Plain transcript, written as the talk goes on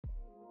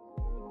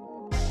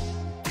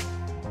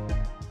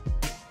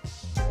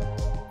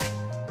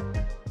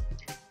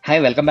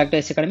Hi, welcome back to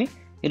yes academy.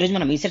 ఈరోజు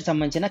మనం ECET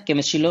సంబంధించిన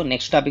కెమిస్ట్రీలో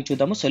నెక్స్ట్ టాపిక్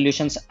చూద్దాము.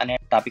 సొల్యూషన్స్ అనే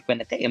టాపిక్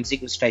పైన అయితే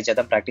ఎంసీక్యూస్ ట్రై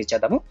చేద్దాం, ప్రాక్టీస్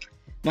చేద్దాము.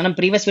 మనం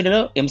ప్రీవియస్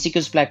వీడియోలో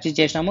ఎంసీక్యూస్ ప్రాక్టీస్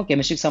చేసినాము,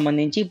 కెమిస్ట్రీకి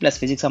సంబంధించి ప్లస్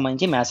ఫిజిక్స్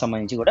సంబంధించి మ్యాథ్స్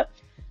సంబంధించి కూడా.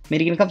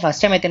 మీరు కనుక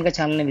ఫస్ట్ టైం అయితే కనుక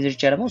ఛానల్ని విజిట్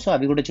చేయడము, సో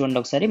అవి కూడా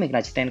చూడండి ఒకసారి. మీకు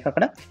నచ్చితే కనుక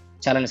అక్కడ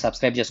ఛానల్ని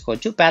సబ్స్క్రైబ్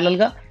చేసుకోవచ్చు.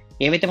 ప్యారల్గా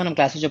ఏవైతే మనం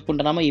క్లాసెస్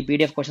చెప్పుకుంటున్నామో ఈ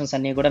పీడిఎఫ్ క్వశ్చన్స్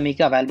అన్ని కూడా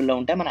మీకు అవైలబుల్లో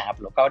ఉంటాయి మన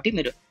యాప్లో. కాబట్టి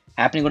మీరు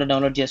యాప్ని కూడా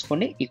డౌన్లోడ్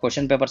చేసుకోండి. ఈ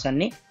క్వశ్చన్ పేపర్స్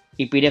అన్ని,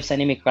 ఈ పీడిఎఫ్స్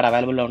అన్ని మీకు ఇక్కడ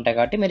అవైలబుల్లో ఉంటాయి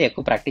కాబట్టి మీరు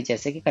ఎక్కువ ప్రాక్టీస్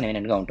చేసేకి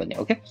కన్వీనియంట్గా ఉంటుంది.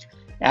 ఓకే,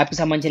 యాప్కి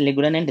సంబంధించిన లింక్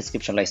కూడా నేను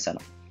డిస్క్రిప్షన్లో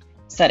ఇస్తాను.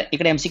 సరే,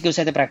 ఇక్కడ ఎంసీక్యూస్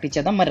అయితే ప్రాక్టీస్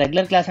చేద్దాం. మరి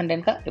రెగ్యులర్ క్లాస్ అంటే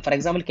కనుక ఫర్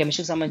ఎగ్జాంపుల్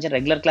కెమిస్ట్రీకి సంబంధించిన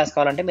రెగ్యులర్ క్లాస్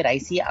కావాలంటే మీరు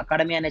ఐసీఈ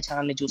అకాడమీ అనే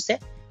ఛానల్ని చూస్తే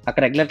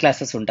అక్కడ రెగ్యులర్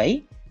క్లాసెస్ ఉంటాయి.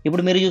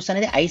 ఇప్పుడు మీరు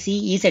చూస్తున్నది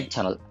ఐసీఈ ఈసెట్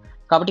ఛానల్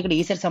కాబట్టి ఇక్కడ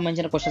ఈసెట్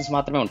సంబంధించిన క్వశ్చన్స్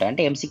మాత్రమే ఉంటాయి,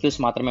 అంటే ఎంసీక్యూస్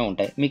మాత్రమే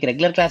ఉంటాయి. మీకు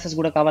రెగ్యులర్ క్లాసెస్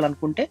కూడా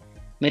కావాలనుకుంటే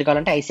మీరు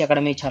కావాలంటే ఐసీఈ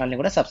అకాడమీ ఛానల్ని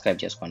కూడా సబ్స్క్రైబ్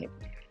చేసుకోండి.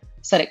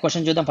 సరే,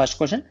 క్వశ్చన్ చూద్దాం. First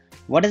question,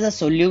 what is the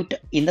solute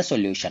in the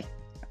solution?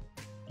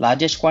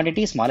 Largest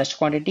quantity, smallest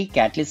quantity,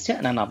 catalyst,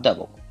 none of the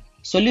above.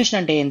 Solution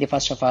అంటే ఏంది?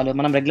 ఫస్ట్ ఆఫ్ ఆల్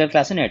మనం రెగ్యులర్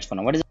క్లాస్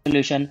నేర్చుకున్నాం. What is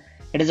solution?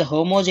 It is a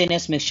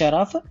homogeneous mixture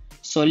of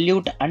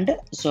solute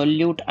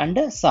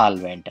and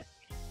solvent.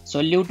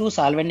 Solute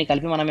solvent ని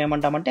కలిపి మనం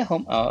ఏమంటామంటే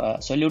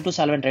solute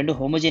solvent రెండు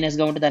homogeneous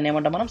గా ఉంటే దాన్ని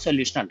ఏమంటాం మనం?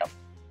 సొల్యూషన్ అంటాం.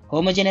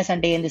 హోమోజేనియస్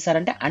అంటే ఏంది సార్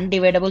అంటే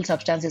అన్డివైడబుల్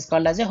substance is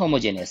called as a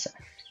homogeneous.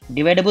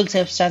 డివైడబుల్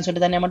substance ఉంటే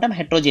దాన్ని ఏమంటాం?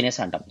 హెట్రోజేనియస్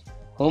అంటాం.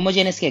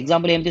 హోమోజేనియస్ కి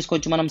ఎగ్జాంపుల్ ఏం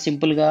తీసుకోవచ్చు మనం?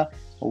 సింపుల్ గా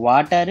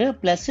వాటర్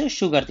ప్లస్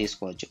షుగర్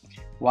తీసుకోవచ్చు.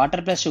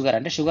 వాటర్ ప్లస్ షుగర్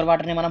అంటే షుగర్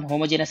వాటర్ ని మనం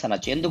హోమోజేనియస్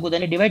అనొచ్చు. ఎందుకు?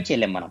 దాన్ని డివైడ్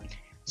చేయలేం మనం.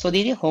 సో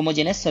ఇది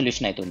హోమోజేనియస్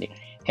సొల్యూషన్ అవుతుంది.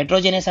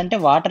 హెట్రోజేనియస్ అంటే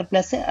వాటర్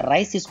ప్లస్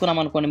రైస్ తీసుకున్నాం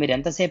అనుకోండి, మీరు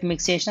ఎంతసేపు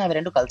మిక్స్ చేసినా అవి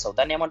రెండు కలిసి అవుతాయి,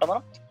 దాన్ని ఏమంటాం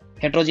మనం?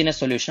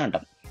 హెట్రోజేనియస్ సొల్యూషన్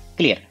అంటాం.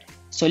 క్లియర్.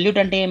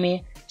 సొల్యూట్ అంటే ఏమి?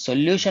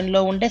 సొల్యూషన్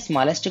లో ఉండే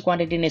స్మాలెస్ట్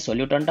క్వాంటిటీని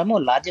సొల్యూట్ అంటాము,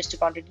 లార్జెస్ట్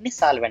క్వాంటిటీని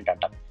సాల్వెంట్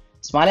అంటాం.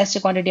 స్మాలెస్ట్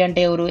క్వాంటిటీ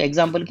అంటే ఎవరు?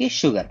 ఎగ్జాంపుల్ కి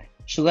షుగర్.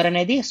 షుగర్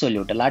అనేది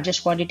సొల్యూట్.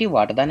 లార్జెస్ట్ క్వాంటిటీ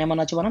వాటర్, దాన్ని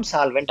ఏమనొచ్చు మనం?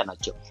 సాల్వెంట్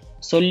అనొచ్చు.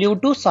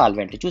 సొల్యూట్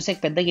సాల్వెంట్ చూసే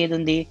పెద్దగా ఏది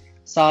ఉంది?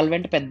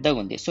 సాల్వెంట్ పెద్దగా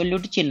ఉంది,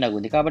 సొల్యూట్ చిన్నగా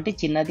ఉంది. కాబట్టి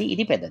చిన్నది,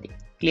 ఇది పెద్దది.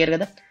 క్లియర్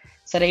కదా?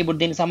 సరే, ఇప్పుడు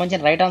దీనికి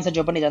సంబంధించిన రైట్ ఆన్సర్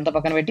చెప్పండి. ఇదంతా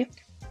పక్కన పెట్టి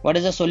what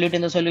is the solute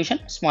in the solution?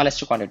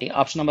 Smallest quantity.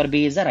 Option number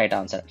B is the right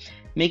answer.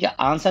 మీకు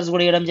ఆన్సర్స్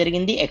కూడా ఇవ్వడం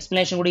జరిగింది,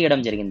 ఎక్స్ప్లెనేషన్ కూడా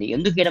ఇవ్వడం జరిగింది.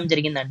 ఎందుకు ఇవ్వడం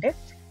జరిగిందంటే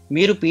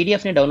మీరు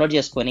పీడిఎఫ్ని డౌన్లోడ్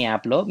చేసుకొని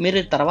యాప్లో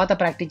మీరు తర్వాత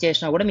ప్రాక్టీస్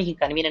చేసినా కూడా మీకు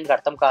కన్వీనియంట్గా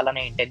అర్థం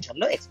కావాలనే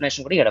ఇంటెన్షన్లో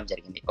ఎక్స్ప్లెనేషన్ కూడా ఇవ్వడం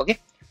జరిగింది. ఓకే,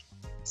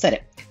 సరే.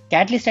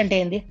 క్యాటలిస్ట్ అంటే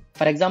ఏంది?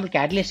 ఫర్ ఎగ్జాంపుల్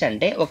క్యాటలిస్ట్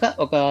అంటే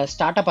ఒక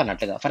స్టార్టప్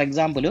అన్నట్లుగా. ఫర్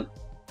ఎగ్జాంపుల్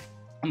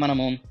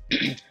మనము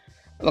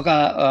ఒక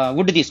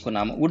వుడ్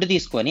తీసుకున్నాము. వుడ్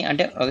తీసుకొని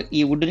అంటే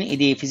ఈ వుడ్ని,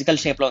 ఇది ఫిజికల్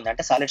షేప్లో ఉంది,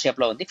 అంటే సాలిడ్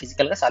షేప్లో ఉంది,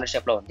 ఫిజికల్గా సాలిడ్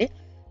షేప్లో ఉంది.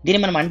 దీన్ని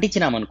మనం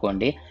అంటించినాం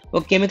అనుకోండి,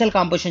 ఒక కెమికల్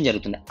కాంపోజిషన్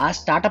జరుగుతుంది. ఆ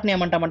స్టార్టప్ని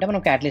ఏమంటామంటే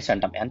మనం క్యాటలిస్ట్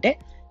అంటాం. అంటే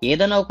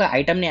ఏదైనా ఒక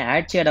ఐటమ్ని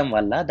యాడ్ చేయడం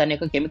వల్ల దాని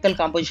యొక్క కెమికల్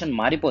కాంపోజిషన్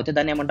మారిపోతే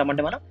దాన్ని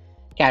ఏమంటామంటే మనం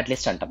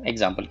క్యాటలిస్ట్ అంటాం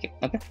ఎగ్జాంపుల్కి.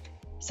 ఓకే,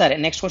 సరే.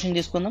 నెక్స్ట్ క్వశ్చన్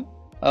తీసుకుందాం.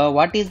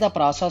 What is the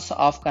process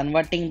of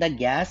converting the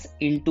gas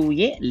into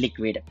A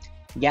liquid?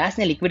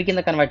 గ్యాస్ని లిక్విడ్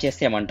కింద కన్వర్ట్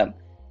చేస్తే ఏమంటాం?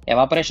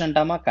 ఎవాపరేషన్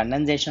అంటామా,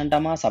 కండెన్సేషన్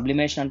అంటామా,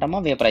 సబ్లిమేషన్ అంటామా,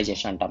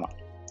 వేపరైజేషన్ అంటామా?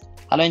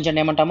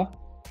 ఆలోచించండి ఏమంటాము?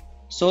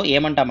 సో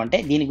ఏమంటామంటే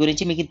దీని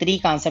గురించి మీకు 3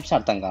 కాన్సెప్ట్స్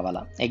అర్థం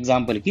కావాలా.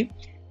 ఎగ్జాంపుల్కి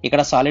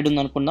ఇక్కడ సాలిడ్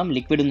ఉందనుకుందాం,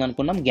 లిక్విడ్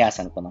ఉందనుకుందాం, గ్యాస్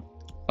అనుకుందాం.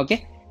 ఓకే,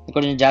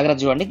 ఇక్కడ జాగ్రత్త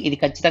చూడండి, ఇది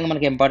ఖచ్చితంగా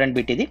మనకి ఇంపార్టెంట్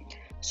బిట్ ఇది.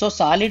 సో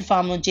సాలిడ్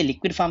ఫామ్ నుంచి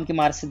లిక్విడ్ ఫామ్కి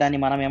మార్చి దాన్ని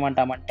మనం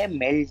ఏమంటామంటే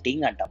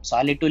మెల్టింగ్ అంటాం.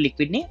 సాలిడ్ టు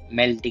లిక్విడ్ని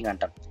మెల్టింగ్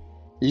అంటాం.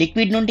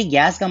 లిక్విడ్ నుండి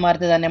గ్యాస్గా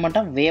మారితే దాన్ని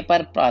ఏమంటాం?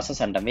 వేపర్ ప్రాసెస్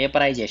అంటాం,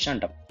 వేపరైజేషన్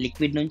అంటాం.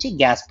 లిక్విడ్ నుంచి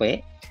గ్యాస్ పోయే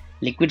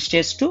liquid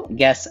stage to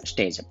gas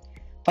stage.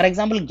 For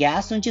example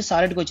gas నుంచి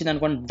సాలిడ్కి వచ్చింది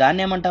అనుకోండి,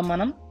 దాన్ని ఏమంటాం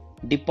మనం?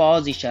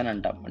 డిపాజిషన్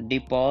అంటాం.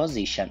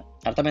 డిపాజిషన్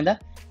అర్థమైందా?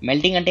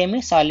 మెల్టింగ్ అంటే ఏమి?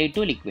 Solid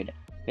to liquid.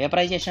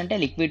 వేపరైజేషన్ అంటే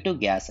liquid to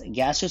gas.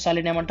 Gas to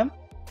solid ఏమంటాం?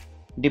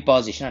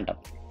 డిపాజిషన్ అంటాం.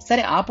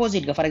 సరే,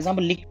 ఆపోజిట్గా ఫర్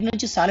ఎగ్జాంపుల్ లిక్విడ్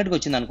నుంచి సాలిడ్కి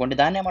వచ్చింది అనుకోండి,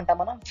 దాన్ని ఏమంటాం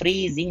మనం?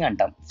 ఫ్రీజింగ్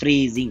అంటాం.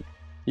 Freezing,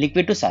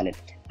 liquid to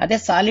solid. అదే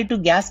సాలిడ్ టు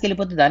గ్యాస్కి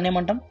వెళ్ళిపోతే దాన్ని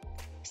ఏమంటాం?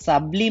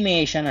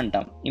 సబ్లిమేషన్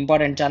అంటాం.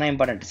 ఇంపార్టెంట్, చాలా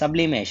ఇంపార్టెంట్,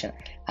 సబ్లిమేషన్.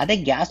 అదే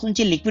గ్యాస్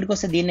నుంచి లిక్విడ్కి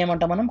వస్తే దీన్ని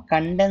ఏమంటాం మనం?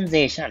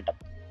 కండెన్సేషన్ అంటాం.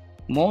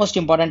 మోస్ట్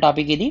ఇంపార్టెంట్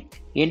టాపిక్ ఇది.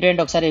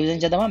 ఏంటంటే ఒకసారి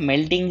రివిజన్ చేద్దామా?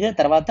 మెల్టింగ్,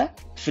 తర్వాత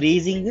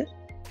freezing,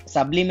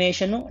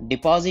 sublimation,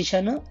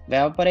 deposition,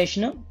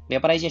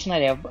 vaporisation,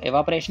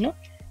 evaporation,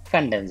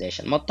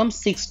 condensation. మొత్తం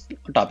 6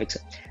 టాపిక్స్.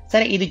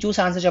 సరే, ఇది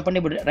చూసి ఆన్సర్ చెప్పండి.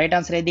 ఇప్పుడు రైట్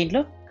ఆన్సర్ ఏది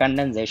దీంట్లో?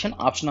 Condensation.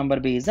 Option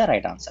number B is the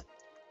right answer.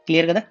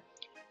 Clear కదా?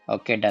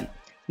 Okay, done.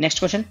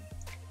 Next question,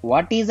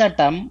 what is a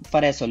term for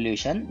a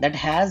solution that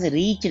has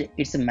reached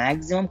its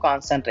maximum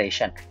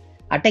concentration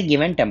at a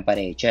given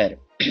temperature?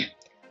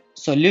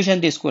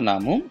 Solution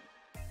తీసుకున్నాము.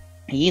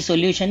 ఈ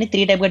సొల్యూషన్ని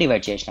 3 టైప్గా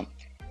divide చేసినాం.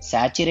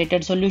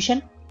 Saturated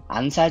solution,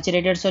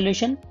 unsaturated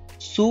solution,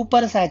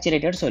 super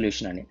saturated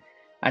solution అని.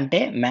 అంటే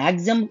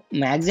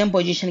maximum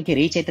పొజిషన్కి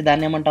reach అయితే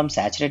దాన్ని ఏమంటాం?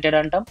 Saturated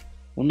అంటాం.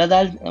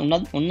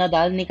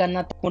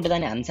 ఉన్నదానికన్నా తక్కువ ఉంటే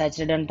దాన్ని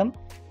అన్సాచురేటెడ్ అంటాం.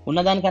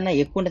 ఉన్నదానికన్నా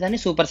ఎక్కువ ఉంటే దాన్ని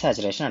సూపర్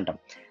సాచురేషన్ అంటాం.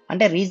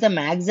 అంటే రీచ్ ద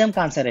మ్యాక్సిమం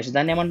కాన్సన్ట్రేషన్,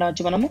 దాన్ని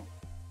ఏమంటవచ్చు మనము?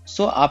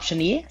 So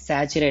option A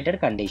saturated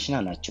condition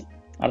అనొచ్చు.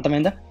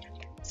 అర్థమైందా?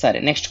 సరే,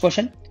 next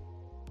question,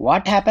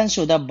 what happens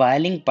to the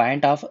boiling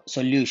point of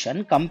solution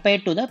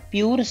compared to the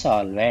pure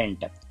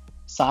solvent?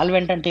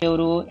 Solvent అంటే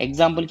ఎవరు?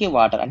 ఎగ్జాంపుల్కి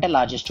వాటర్ అంటే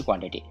లార్జెస్ట్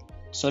క్వాంటిటీ.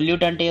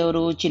 సొల్యూట్ అంటే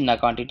ఎవరు? చిన్న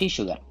క్వాంటిటీ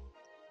షుగర్.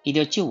 ఇది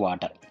వచ్చి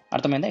వాటర్.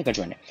 అర్థమైందా? ఇక్కడ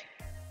చూడండి,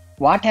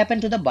 what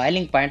happen to the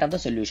boiling point of the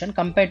solution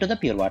compare to the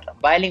pure water.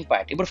 Boiling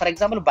point, ఇప్పుడు for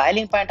example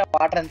boiling point of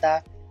water ఎంత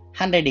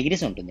 100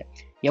 degrees ఉంటుంది.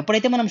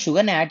 ఎప్పుడైతే మనం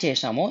షుగర్ని యాడ్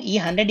చేసినామో ఈ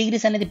 100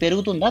 degrees అనేది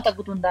పెరుగుతుందా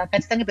తగ్గుతుందా?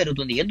 ఖచ్చితంగా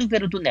పెరుగుతుంది. ఎందుకు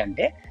పెరుగుతుంది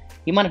అంటే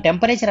ఈ మన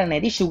టెంపరేచర్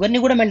అనేది షుగర్ని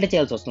కూడా మెల్ట్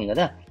చేయాల్సి వస్తుంది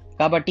కదా.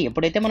 కాబట్టి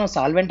ఎప్పుడైతే మనం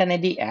సాల్వెంట్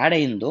అనేది యాడ్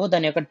అయిందో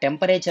దాని యొక్క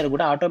టెంపరేచర్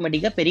కూడా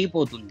ఆటోమేటిక్గా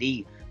పెరిగిపోతుంది,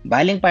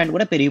 బాయిలింగ్ పాయింట్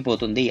కూడా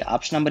పెరిగిపోతుంది.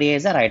 Option number A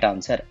is the right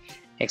answer.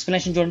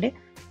 Explanation చూడండి,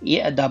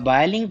 the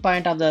boiling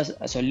point of the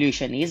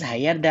solution is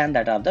higher than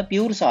that of the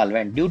pure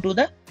solvent due to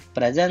the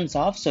presence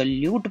of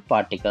solute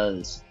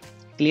particles.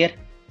 Clear?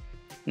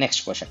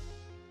 Next question.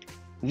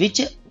 Which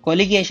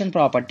colligation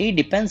property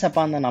depends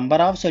upon the number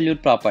of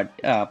solute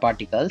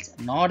particles,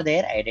 not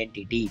their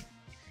identity?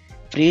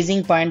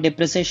 Freezing point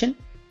depreciation,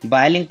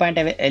 boiling point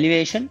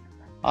elevation,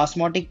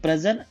 osmotic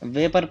pressure,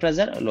 vapor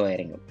pressure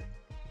lowering.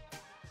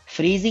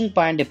 Freezing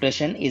point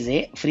depression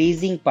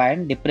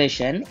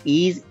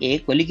is a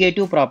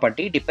colligative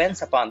property depends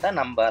upon the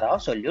number of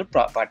solute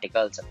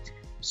particles.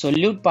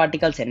 Solute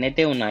particles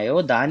ఎన్నైతే ఉన్నాయో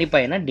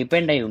దానిపైన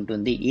depend అయి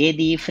ఉంటుంది.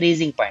 ఏది?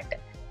 Freezing point,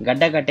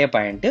 గడ్డ కట్టే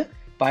point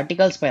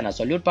particles పైన,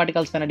 solute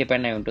particles పైన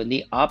డిపెండ్ అయి ఉంటుంది.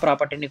 ఆ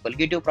ప్రాపర్టీని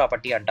కొలిగేటివ్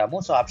ప్రాపర్టీ అంటాము.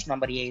 So option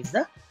number A is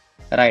the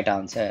right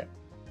answer.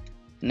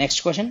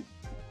 Next question,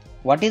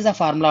 what is the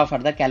formula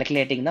for the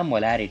calculating the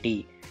molarity?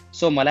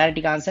 So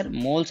మొలారిటీకి answer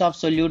moles of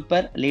solute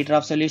per litre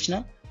of solution,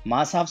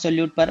 mass of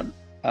solute per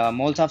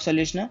moles of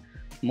solution,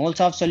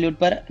 moles of solute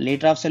per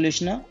litre of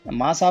solution,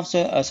 mass of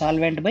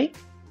solvent by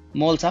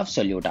moles of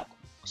solute.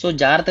 So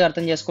జాగ్రత్తగా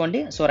అర్థం చేసుకోండి.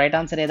 So right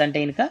answer ఏదంటే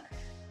ఇంకా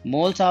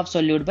moles of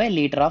solute by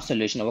litre of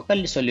solution.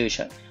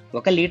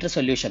 ఒక litre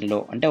సొల్యూషన్లో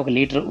అంటే 1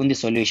 litre ఉంది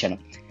solution.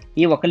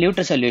 ఈ 1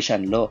 litre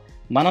సొల్యూషన్లో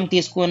మనం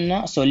తీసుకున్న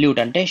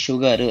సొల్యూట్ అంటే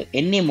షుగర్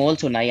ఎన్ని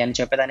మోల్స్ ఉన్నాయి అని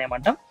చెప్పేదాన్ని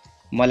ఏమంటాం?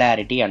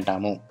 మొలారిటీ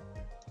అంటాము.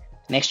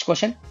 Next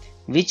question,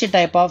 which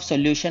type of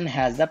solution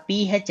has the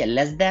pH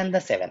less than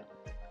the 7?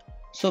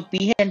 So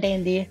pH అంటే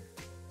ఏంది?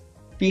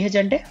 pH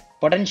అంటే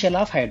పొటెన్షియల్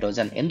ఆఫ్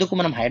హైడ్రోజన్. ఎందుకు?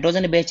 మనం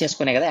హైడ్రోజన్ బేస్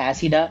చేసుకునే కదా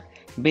యాసిడా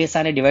బేస్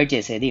అని డివైడ్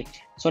చేసేది.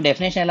 సో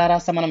డెఫినేషన్ ఎలా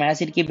రాస్తాం మనం?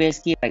 యాసిడ్కి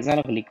బేస్కి ఫర్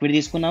ఎగ్జాంపుల్ ఒక లిక్విడ్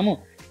తీసుకున్నాము,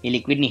 ఈ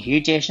లిక్విడ్ని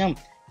హీట్ చేసినాం,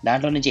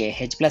 దాంట్లో నుంచి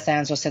H+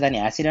 అయాన్స్ వస్తే దాన్ని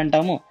యాసిడ్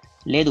అంటాము,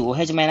 లేదు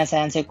OH-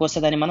 అయాన్స్ ఎక్కువ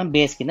వస్తే దాన్ని మనం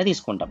బేస్ కింద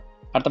తీసుకుంటాం.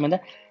 అర్థమైందా?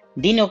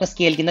 దీన్ని ఒక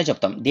స్కేల్ కింద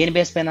చెప్తాం. దేని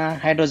బేస్ పైన?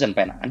 హైడ్రోజన్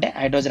పైన, అంటే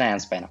హైడ్రోజన్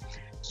అయాన్స్ పైన.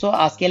 సో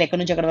ఆ స్కేల్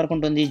ఎక్కడి నుంచి ఎక్కడి వరకు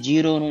ఉంటుంది?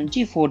 0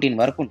 నుంచి 14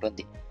 వరకు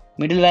ఉంటుంది.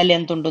 మిడిల్ వాల్యూ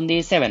ఎంత ఉంటుంది?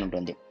 7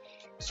 ఉంటుంది.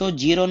 సో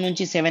 0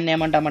 నుంచి 7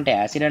 ఏమంటామంటే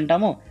యాసిడ్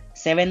అంటాము,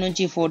 7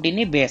 నుంచి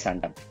 14ని బేస్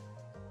అంటాం.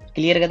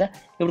 క్లియర్ కదా?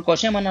 ఇప్పుడు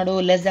క్వశ్చన్ ఏమన్నాడు?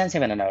 లెస్ దాన్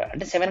 7 అన్నాడు,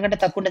 అంటే 7 కంటే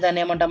తక్కువ ఉంటే దాన్ని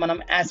ఏమంటాం మనం?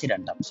 యాసిడ్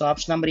అంటాం. So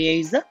option number A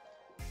is the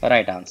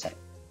right answer.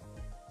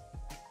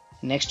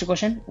 Next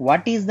question,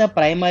 what is the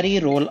primary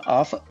role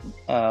of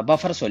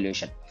buffer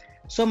solution?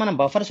 So మనం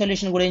బఫర్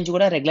సొల్యూషన్ గురించి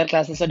కూడా రెగ్యులర్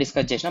క్లాసెస్లో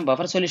డిస్కస్ చేసినాం.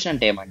 బఫర్ సొల్యూషన్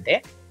అంటే ఏమంటే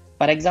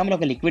ఫర్ ఎగ్జాంపుల్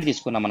ఒక లిక్విడ్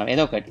తీసుకున్నాం మనం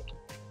ఏదో ఒకటి,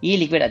 ఈ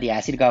లిక్విడ్ అది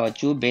యాసిడ్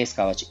కావచ్చు, బేస్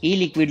కావచ్చు. ఈ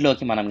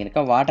లిక్విడ్లోకి మనం కనుక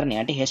వాటర్ని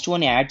అంటే H2O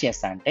యాడ్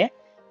చేస్తా అంటే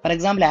ఫర్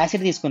ఎగ్జాంపుల్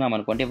యాసిడ్ తీసుకున్నాం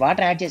అనుకోండి,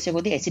 వాటర్ యాడ్ చేసే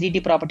కొద్దీ ఎసిడిటీ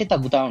ప్రాపర్టీ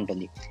తగ్గుతూ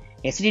ఉంటుంది.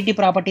 ఎసిడిటీ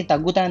ప్రాపర్టీ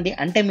తగ్గుతుంది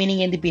అంటే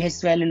మీనింగ్ ఏంది? pH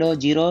వాల్యూలో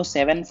 0,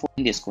 7,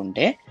 14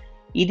 తీసుకుంటే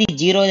ఇది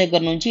 0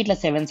 దగ్గర నుంచి ఇట్లా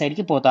 7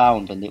 సైడ్కి పోతా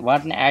ఉంటుంది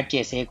వాటిని యాడ్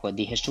చేసే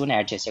కొద్దీ, H2Oని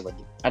యాడ్ చేసే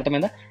కొద్దీ.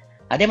 అర్థమైందా?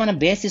 అదే మనం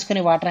బేస్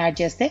తీసుకుని వాటర్ యాడ్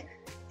చేస్తే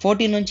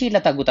 14 నుంచి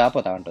ఇట్లా తగ్గుతా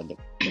పోతా ఉంటుంది.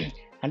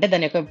 అంటే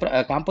దాని యొక్క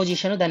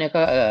కాంపోజిషన్,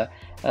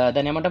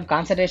 దాని ఏమంటాం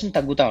కాన్సన్ట్రేషన్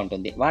తగ్గుతూ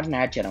ఉంటుంది వాటిని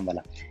యాడ్ చేయడం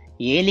వల్ల.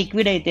 ఏ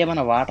లిక్విడ్ అయితే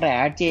మనం వాటర్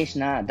యాడ్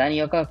చేసినా దాని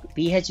యొక్క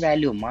pH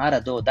వాల్యూ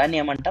మారదో దాన్ని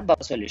ఏమంటాం?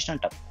 బఫర్ సొల్యూషన్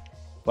అంటాం.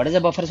 What is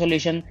a buffer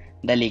solution?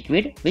 The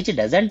liquid which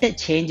doesn't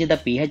change the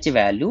pH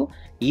value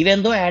even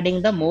though adding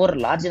the more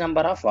large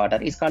number of water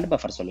is called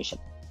buffer solution.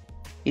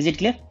 Is it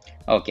clear?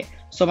 Okay.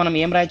 So మనం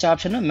ఏం రాయొచ్చు?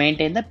 Option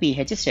maintain the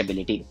pH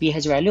stability.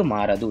 pH value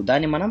మారదు,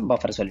 దాన్ని మనం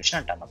buffer solution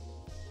అంటాం.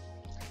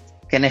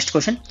 Okay, next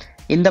question,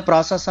 in the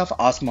process of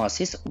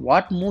osmosis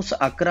what moves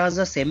across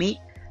the semi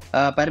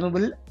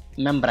పర్మిబుల్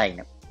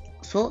membrane?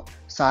 So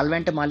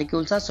solvent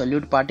మాలిక్యూల్సా,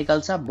 solute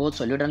పార్టికల్సా, both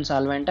solute and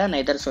సాల్వెంటా,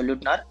 neither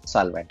solute నార్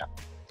సాల్వెంటా?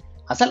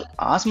 అసలు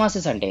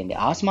osmosis అంటే ఏంది?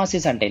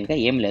 Osmosis అంటే ఇంకా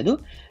ఏం లేదు,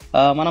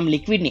 మనం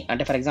లిక్విడ్ని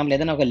అంటే ఫర్ ఎగ్జాంపుల్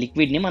ఏదైనా ఒక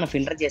లిక్విడ్ని మనం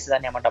ఫిల్టర్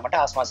చేసేదాన్ని ఏమంటామంటే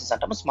ఆస్మాసిస్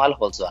అంటాము, స్మాల్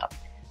హోల్స్ ద్వారా.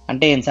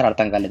 అంటే ఏం సార్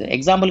అర్థం కాలేదు?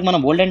 ఎగ్జాంపుల్కి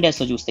మనం ఓల్డెన్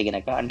డేస్లో చూస్తే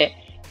కనుక, అంటే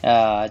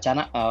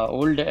చాలా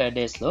ఓల్డ్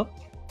డేస్లో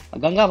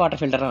గంగా వాటర్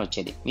ఫిల్టర్ అని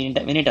వచ్చేది,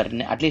 వినిటారు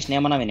అట్లీస్ట్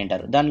నేమన్నా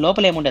వినిటారు. దాని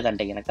లోపల ఏముండేది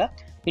అంటే కనుక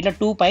ఇట్లా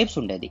 2 పైప్స్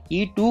ఉండేది. ఈ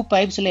 2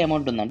 పైప్స్లో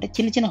ఏముంటుందంటే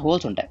చిన్న చిన్న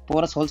హోల్స్ ఉంటాయి,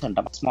 పోరస్ హోల్స్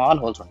అంటాం,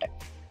 స్మాల్ హోల్స్ ఉంటాయి.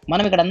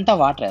 మనం ఇక్కడంతా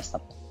వాటర్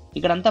వేస్తాం,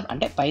 ఇక్కడంతా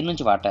అంటే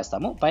పైనుంచి వాటర్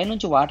వేస్తాము.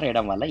 పైనుంచి వాటర్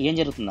వేయడం వల్ల ఏం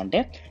జరుగుతుందంటే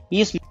ఈ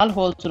స్మాల్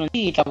హోల్స్ నుంచి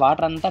ఇట్లా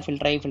వాటర్ అంతా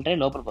ఫిల్టర్ అయ్యి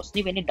లోపలికి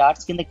వస్తుంది. ఇవన్నీ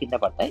డాట్స్ కింద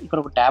పడతాయి. ఇక్కడ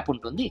ఒక ట్యాప్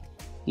ఉంటుంది,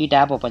 ఈ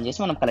ట్యాప్ ఓపెన్ చేసి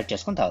మనం కలెక్ట్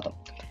చేసుకొని తాగుతాం.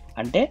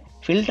 అంటే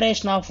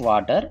filtration of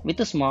water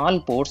with small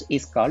pores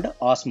is called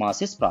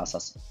osmosis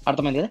process.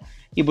 అర్థమైంది కదా?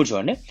 ఇప్పుడు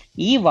చూడండి,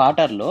 ఈ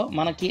వాటర్లో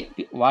మనకి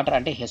వాటర్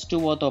అంటే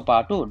H2O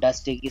పాటు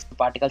డస్ట్,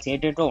 పార్టికల్స్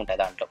ఏంటో ఉంటాయి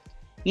దాంట్లో.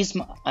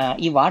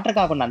 ఈ వాటర్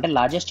కాకుండా అంటే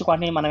లార్జెస్ట్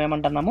క్వాంటిటీ మనం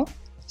ఏమంటున్నాము?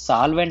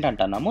 సాల్వెంట్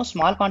అంటున్నాము.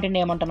 Small quantity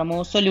ఏమంటున్నాము?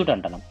 సొల్యూట్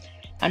అంటున్నాము.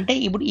 అంటే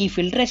ఇప్పుడు ఈ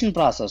ఫిల్టరేషన్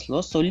ప్రాసెస్లో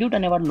సొల్యూట్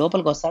అనేవాడు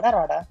లోపలికి వస్తాడా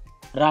రాడా?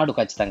 రాడు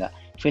ఖచ్చితంగా.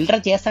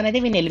 ఫిల్టర్ చేస్తానైతే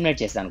వీని ఎలిమినేట్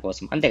చేస్తాను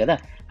కోసం, అంతే కదా.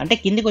 అంటే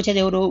కిందికి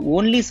వచ్చేది ఎవరు,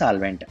 ఓన్లీ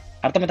సాల్వెంట్.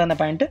 అర్థమవుతుందా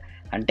పాయింట్?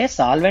 అంటే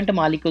సాల్వెంట్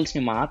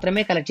మాలిక్యూల్స్ని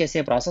మాత్రమే కలెక్ట్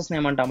చేసే ప్రాసెస్ని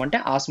ఏమంటామంటే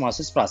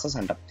ఆస్మాసిస్ ప్రాసెస్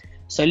అంటాం.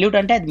 సొల్యూట్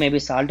అంటే అది మేబీ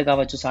సాల్ట్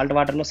కావచ్చు, సాల్ట్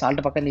వాటర్లో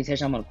సాల్ట్ పక్కన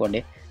తీసేసాం అనుకోండి,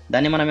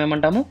 దాన్ని మనం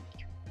ఏమంటాము,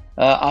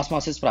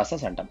 ఆస్మాసిస్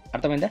ప్రాసెస్ అంటాం.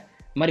 అర్థమైందా?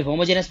 మరి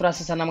హోమోజీనియస్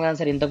ప్రాసెస్ అన్నాం కదా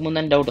సార్ ఇంతకుముందు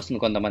అని డౌట్ వస్తుంది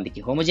కొంతమందికి.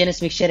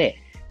 హోమోజీనియస్ మిక్చరే,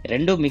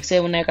 రెండు మిక్స్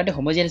అయి ఉన్నాయి కాబట్టి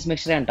హోమోజీనియస్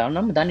మిక్చరే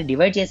అంటున్నాం. దాన్ని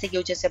డివైడ్ చేసి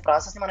యూజ్ చేసే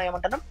ప్రాసెస్ని మనం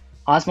ఏమంటున్నాం,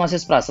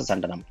 ఆస్మాసిస్ ప్రాసెస్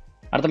అంటున్నాం.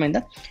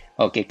 అర్థమైందా?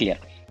 Okay,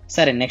 clear.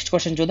 సరే, నెక్స్ట్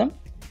క్వశ్చన్ చూద్దాం.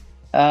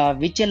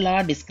 Which law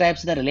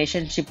describes the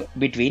relationship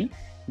between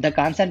the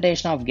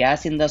concentration of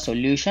gas in the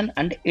solution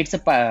and it's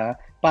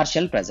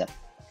partial pressure?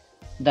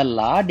 The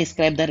law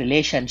describes the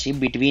relationship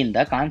between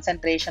the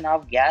concentration of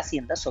gas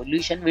in the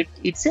solution with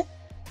its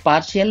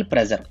partial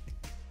pressure.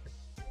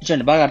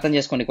 చూడండి, బాగా అర్థం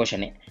చేసుకోండి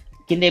క్వశ్చన్ని.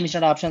 కింద ఏమి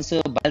ఇచ్చిన options,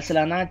 బాయల్స్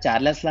లానా,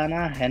 Charles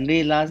లానా, henry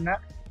లానా,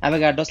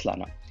 Avogadro's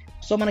లానా.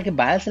 So మనకి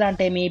బాయల్స్ లా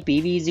అంటే ఏమి,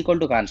 PV is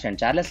equal to constant.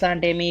 Charles లా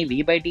అంటే ఏమి,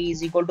 వి/టి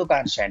is equal to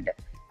constant.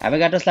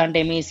 Avogadro's లా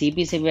అంటే ఏమి,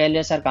 CPC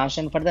values are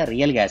constant for the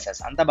real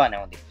gases. అంతా బాగానే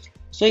ఉంది.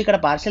 సో ఇక్కడ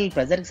పార్షియల్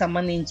ప్రెజర్కి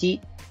సంబంధించి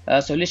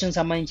సొల్యూషన్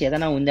సంబంధించి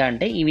ఏదైనా ఉందా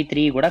అంటే ఇవి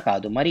 3 కూడా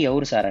కాదు. మరి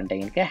ఎవరు సార్ అంటే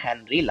ఇంకా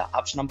henry law.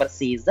 Option number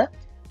C is the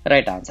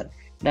right answer.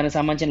 దానికి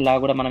సంబంధించిన లా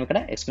కూడా మనం ఇక్కడ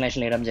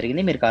ఎక్స్ప్లెనేషన్ ఇవ్వడం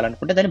జరిగింది, మీరు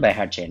కావాలనుకుంటే దాన్ని బై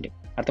హార్ట్ చేయండి.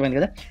 అర్థమైంది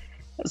కదా?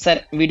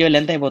 సరే, వీడియో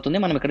లెంత్ అయిపోతుంది,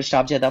 మనం ఇక్కడ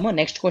స్టాప్ చేద్దాము.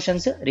 నెక్స్ట్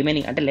క్వశ్చన్స్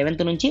రిమైనింగ్ అంటే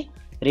 11th నుంచి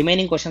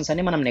రిమైనింగ్ క్వశ్చన్స్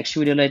అన్ని మనం నెక్స్ట్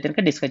వీడియోలో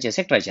అయితే డిస్కస్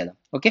చేసి ట్రై చేద్దాం.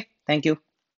 Okay, thank you.